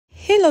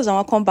Hey loves, and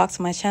welcome back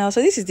to my channel.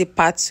 So this is the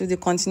part 2, the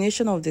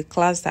continuation of the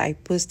class that I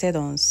posted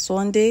on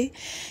Sunday.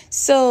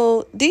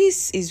 So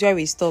this is where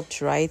we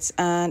stopped, right?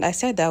 And I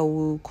said that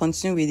we'll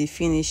continue with the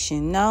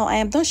finishing. Now I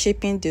am done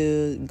shaping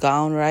the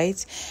gown,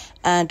 right?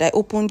 And I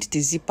opened the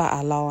zipper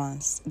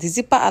allowance. The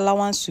zipper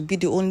allowance will be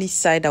the only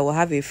side that will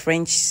have a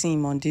French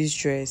seam on this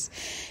dress.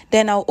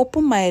 Then I'll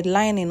open my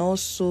lining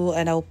also,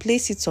 and I'll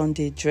place it on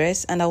the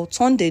dress, and I'll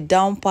turn the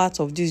down part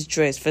of this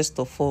dress first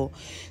of all.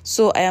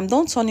 So I am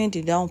done turning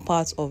the down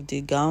part of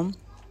the gown.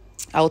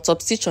 I'll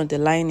top stitch on the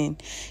lining,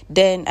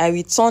 then I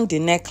will turn the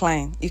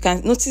neckline. You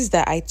can notice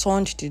that I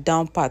turned the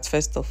down part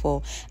first of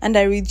all, and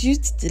I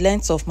reduced the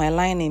length of my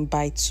lining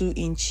by 2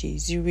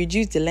 inches. You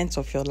reduce the length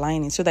of your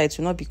lining so that it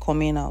will not be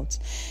coming out.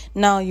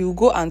 Now you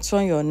go and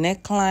turn your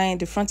neckline,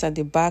 the front and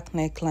the back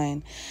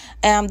neckline.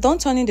 I am done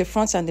turning the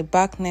front and the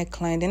back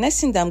neckline. The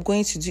next thing that I'm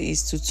going to do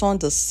is to turn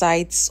the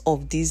sides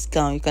of this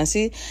gown. You can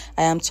see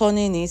I am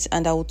turning it,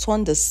 and I will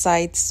turn the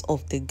sides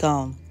of the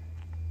gown.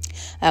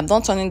 I'm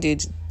done turning the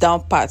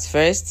down part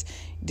first,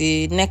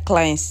 the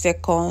neckline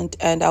second,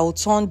 and I will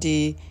turn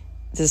the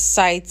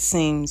side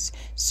seams.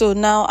 So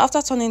now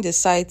after turning the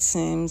side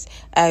seams,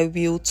 I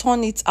will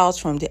turn it out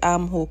from the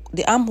armhole.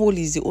 The armhole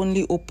is the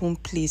only open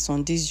place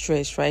on this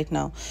dress right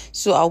now,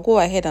 so I'll go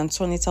ahead and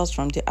turn it out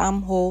from the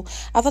armhole.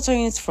 After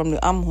turning it from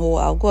the armhole,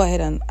 I'll go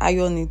ahead and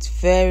iron it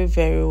very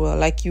well.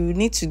 Like, you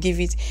need to give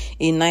it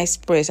a nice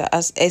press,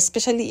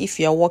 especially if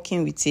you're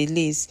working with a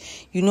lace.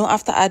 You know,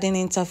 after adding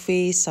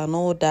interface and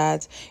all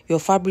that, your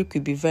fabric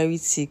will be very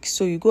thick,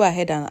 so you go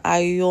ahead and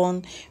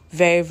iron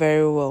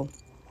very well.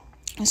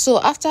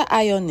 So after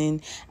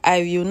ironing,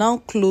 I will now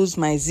close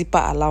my zipper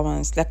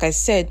allowance. Like I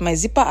said, my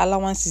zipper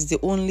allowance is the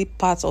only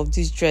part of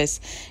this dress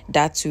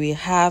that will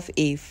have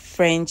a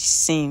French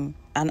seam,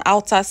 an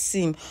outer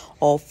seam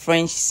or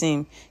French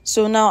seam.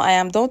 So now I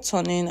am done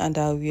turning, and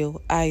I will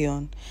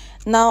iron.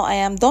 Now I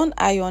am done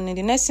ironing.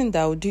 The next thing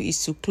that I will do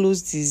is to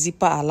close the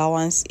zipper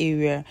allowance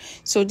area.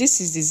 So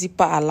this is the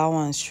zipper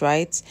allowance,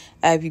 right?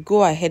 I will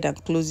go ahead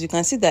and close. You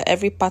can see that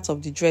every part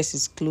of the dress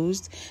is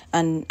closed,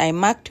 and I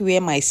marked where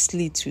my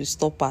slit will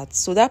stop at.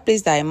 So that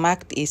place that I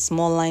marked a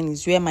small line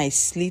is where my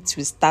slit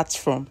will start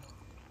from.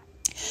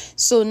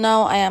 So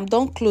now I am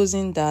done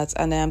closing that,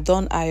 and I am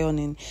done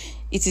ironing.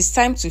 It is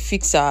time to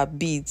fix our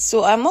beads.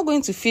 So I'm not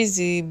going to fix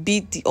the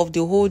bead of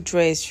the whole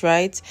dress,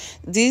 right?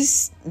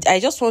 This, I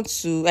just want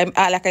to,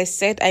 like I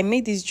said, I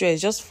made this dress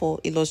just for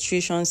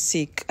illustration's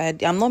sake.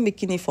 I'm not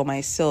making it for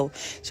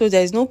myself, so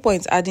there is no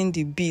point adding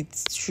the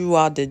beads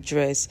throughout the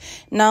dress.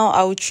 Now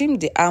I will trim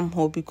the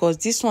armhole, because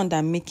this one that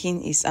I'm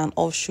making is an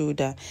off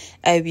shoulder.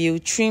 I will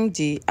trim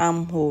the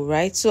armhole,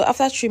 right? So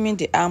after trimming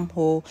the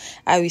armhole,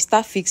 I will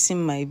start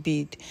fixing my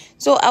bead.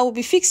 So I will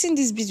be fixing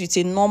this bead with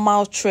a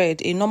normal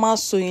thread, a normal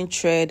sewing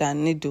thread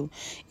and needle.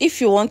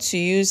 If you want to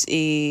use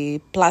a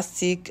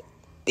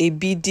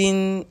bead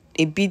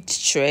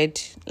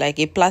thread, like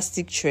a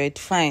plastic thread,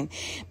 fine,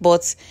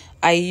 but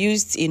I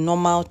used a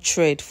normal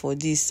thread for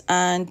this.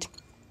 And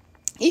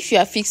if you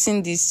are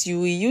fixing this, you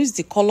will use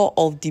the color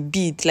of the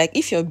bead. Like,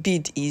 if your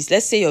bead is,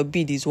 let's say your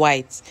bead is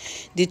white,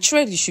 the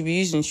thread you should be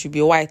using should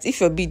be white.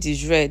 If your bead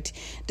is red,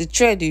 the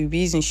thread you'll be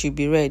using should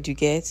be red, you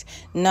get?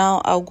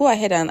 Now I'll go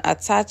ahead and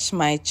attach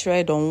my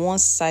thread on one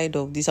side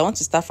of this. I want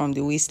to start from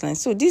the waistline.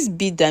 So this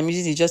bead that I'm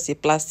using is just a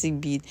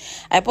plastic bead.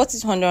 I bought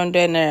it 100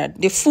 naira,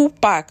 the full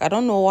pack. I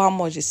don't know how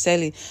much they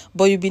sell it,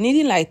 but you'll be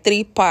needing like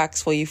 3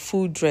 packs for a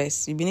full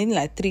dress. You'll be needing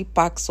like 3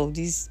 packs of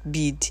this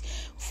bead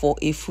for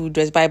a full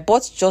dress, but I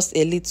bought just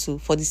a little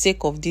for the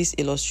sake of this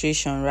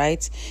illustration,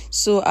 right?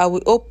 So I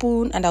will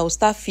open, and I will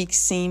start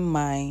fixing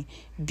my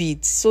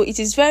beads. So it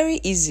is very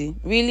easy,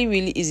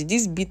 really easy.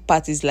 This bead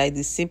part is like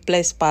the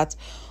simplest part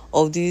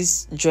of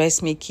this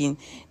dressmaking.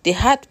 The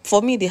hard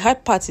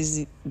part is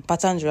the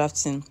pattern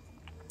drafting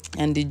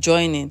and the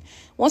joining.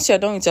 Once you're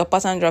done with your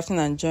pattern drafting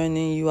and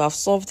joining, you have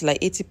solved like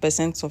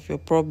 80% of your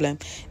problem.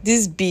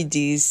 This bead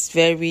is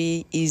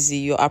very easy.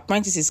 Your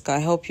apprentices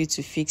can help you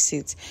to fix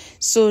it.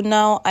 So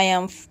now I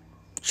am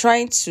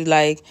trying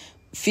to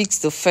fix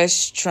the first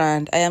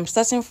strand. I am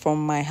starting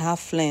from my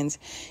half length.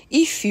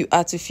 If you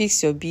are to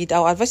fix your bead, I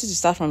will advise you to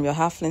start from your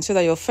half length, so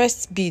that your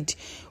first bead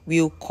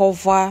will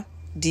cover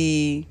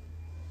the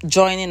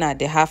joining at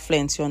the half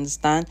length. You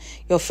understand?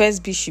 Your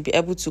first bead should be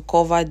able to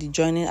cover the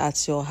joining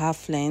at your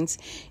half length.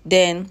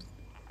 Then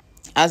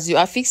as you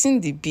are fixing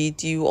the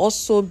bead, you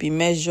also be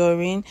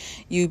measuring.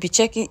 You'll be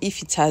checking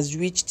if it has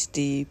reached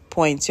the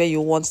point where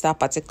you want that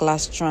particular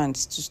strand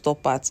to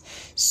stop at.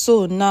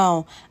 So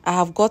now I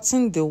have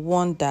gotten the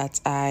one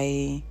that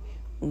I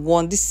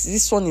want.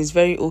 This one is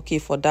very okay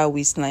for that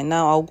waistline.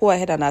 Now I'll go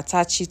ahead and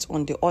attach it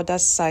on the other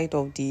side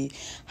of the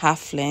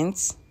half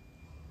length.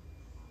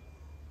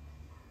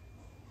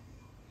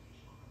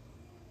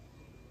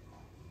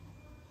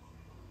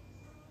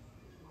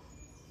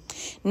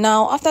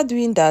 Now after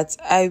doing that,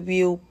 I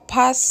will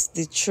pass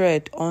the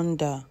thread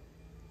under.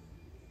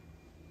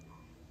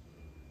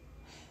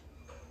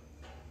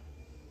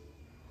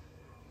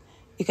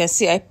 you can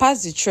see I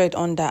passed the thread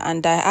under,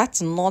 and I had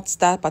to knot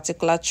that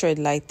particular thread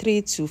like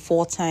 3 to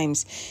 4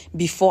 times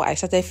before I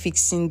started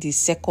fixing the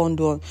second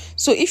one.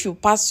 So if you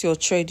pass your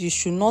thread, you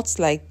should knot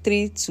like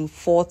 3 to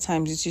 4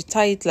 times. You should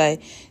tie it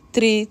like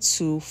 3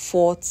 to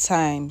 4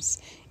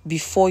 times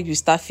before you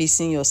start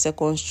fixing your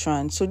second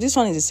strand. So this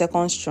one is the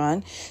second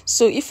strand.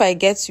 So if I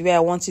get to where I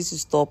want it to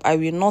stop, I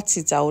will knot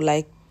it. I will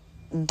like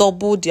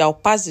I'll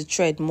pass the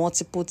thread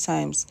multiple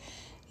times,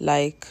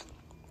 like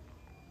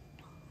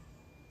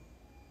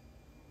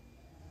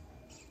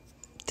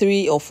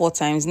 3 or 4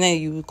 times.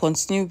 Then you will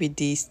continue with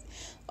this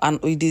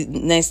and with the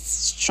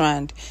next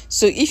strand.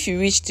 So if you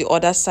reach the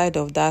other side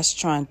of that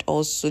strand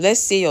also, let's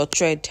say your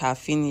thread have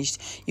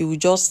finished, you will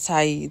just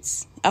tie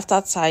it.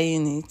 After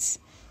tying it,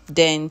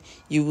 then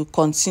you will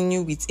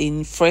continue with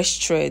a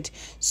fresh thread.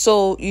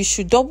 So you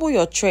should double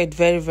your thread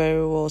very,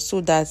 very well so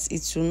that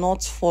it will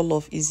not fall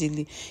off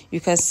easily.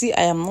 You can see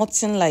I am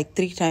knotting like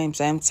 3 times.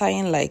 I am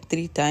tying like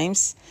 3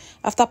 times.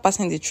 After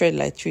passing the thread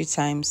like 3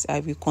 times,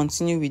 I will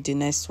continue with the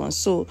next one.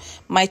 So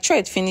my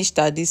thread finished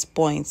at this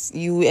point.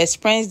 You will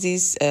experience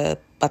this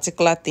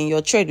particular thing.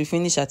 Your thread will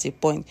finish at a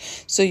point,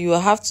 so you will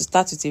have to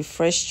start with a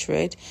fresh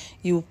thread.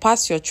 You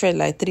pass your thread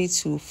like 3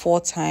 to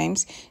 4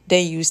 times,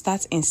 then you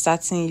start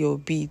inserting your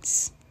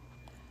beads.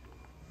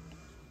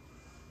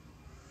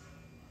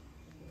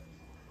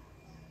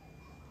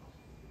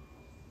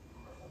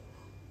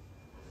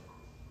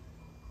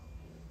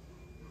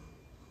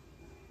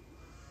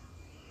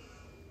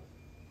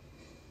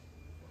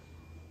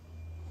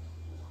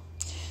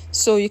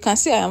 So you can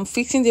see I am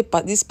fixing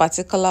this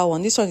particular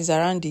one. This one is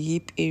around the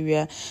hip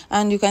area,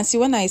 and you can see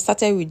when I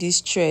started with this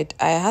thread,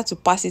 I had to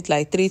pass it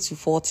like 3 to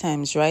 4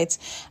 times, right?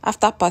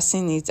 After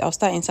passing it, I'll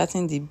start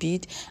inserting the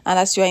bead, and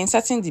as you are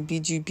inserting the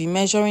bead, you'll be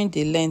measuring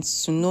the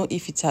length to know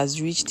if it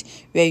has reached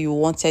where you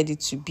wanted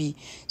it to be.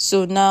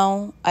 So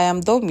now I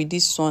am done with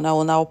this one. I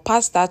will now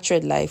pass that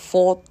thread like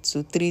 4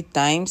 to 3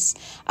 times.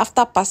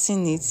 After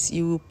passing it,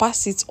 you will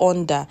pass it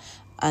under,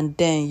 and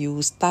then you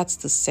will start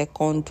the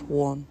second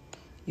one.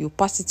 You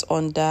pass it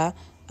under,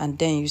 and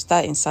then you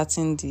start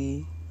inserting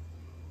the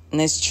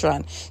next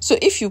strand. So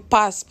if you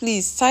pass,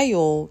 please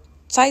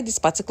tie this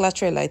particular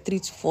thread like 3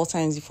 to 4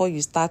 times before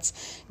you start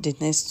the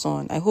next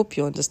one. I hope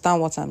you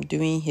understand what I'm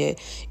doing here.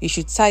 You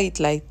should tie it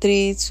like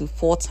 3 to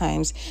 4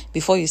 times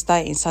before you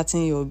start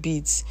inserting your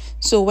beads.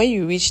 So when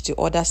you reach the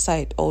other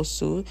side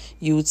also,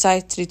 you will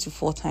tie 3 to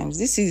 4 times.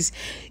 This is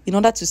in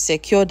order to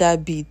secure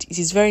that bead. It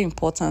is very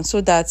important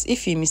so that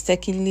if you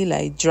mistakenly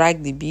like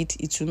drag the bead,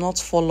 it will not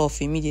fall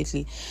off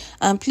immediately.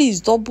 And please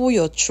double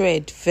your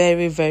thread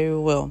very, very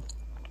well.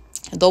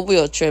 Double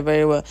your thread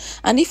very well.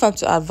 And if I'm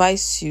to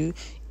advise you,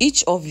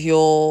 each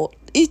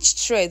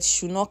thread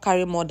should not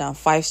carry more than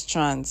 5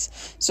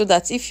 strands, so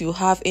that if you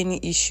have any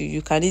issue,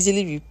 you can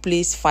easily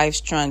replace 5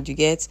 strands, you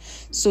get.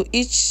 So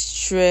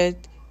each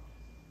thread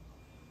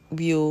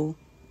will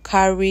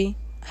carry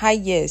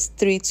highest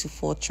 3 to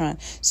 4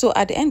 strands. So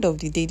at the end of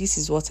the day, this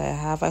is what I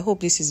have. I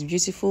hope this is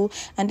beautiful,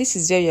 and this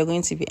is where you're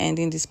going to be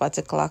ending this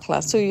particular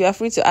class. So you are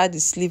free to add the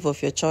sleeve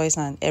of your choice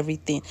and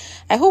everything.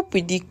 I hope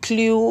with the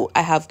clue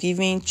I have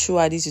given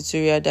throughout this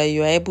tutorial that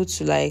you are able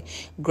to like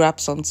grab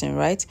something,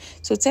 right?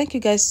 So thank you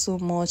guys so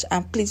much,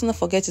 and please don't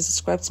forget to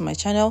subscribe to my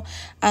channel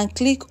and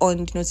click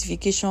on the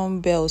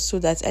notification bell so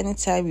that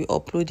anytime we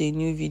upload a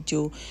new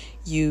video,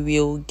 you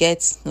will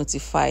get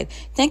notified.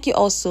 Thank you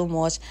all so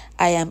much.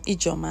 I am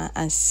Ijoma,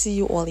 and see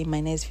you all in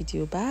my next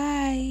video.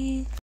 Bye.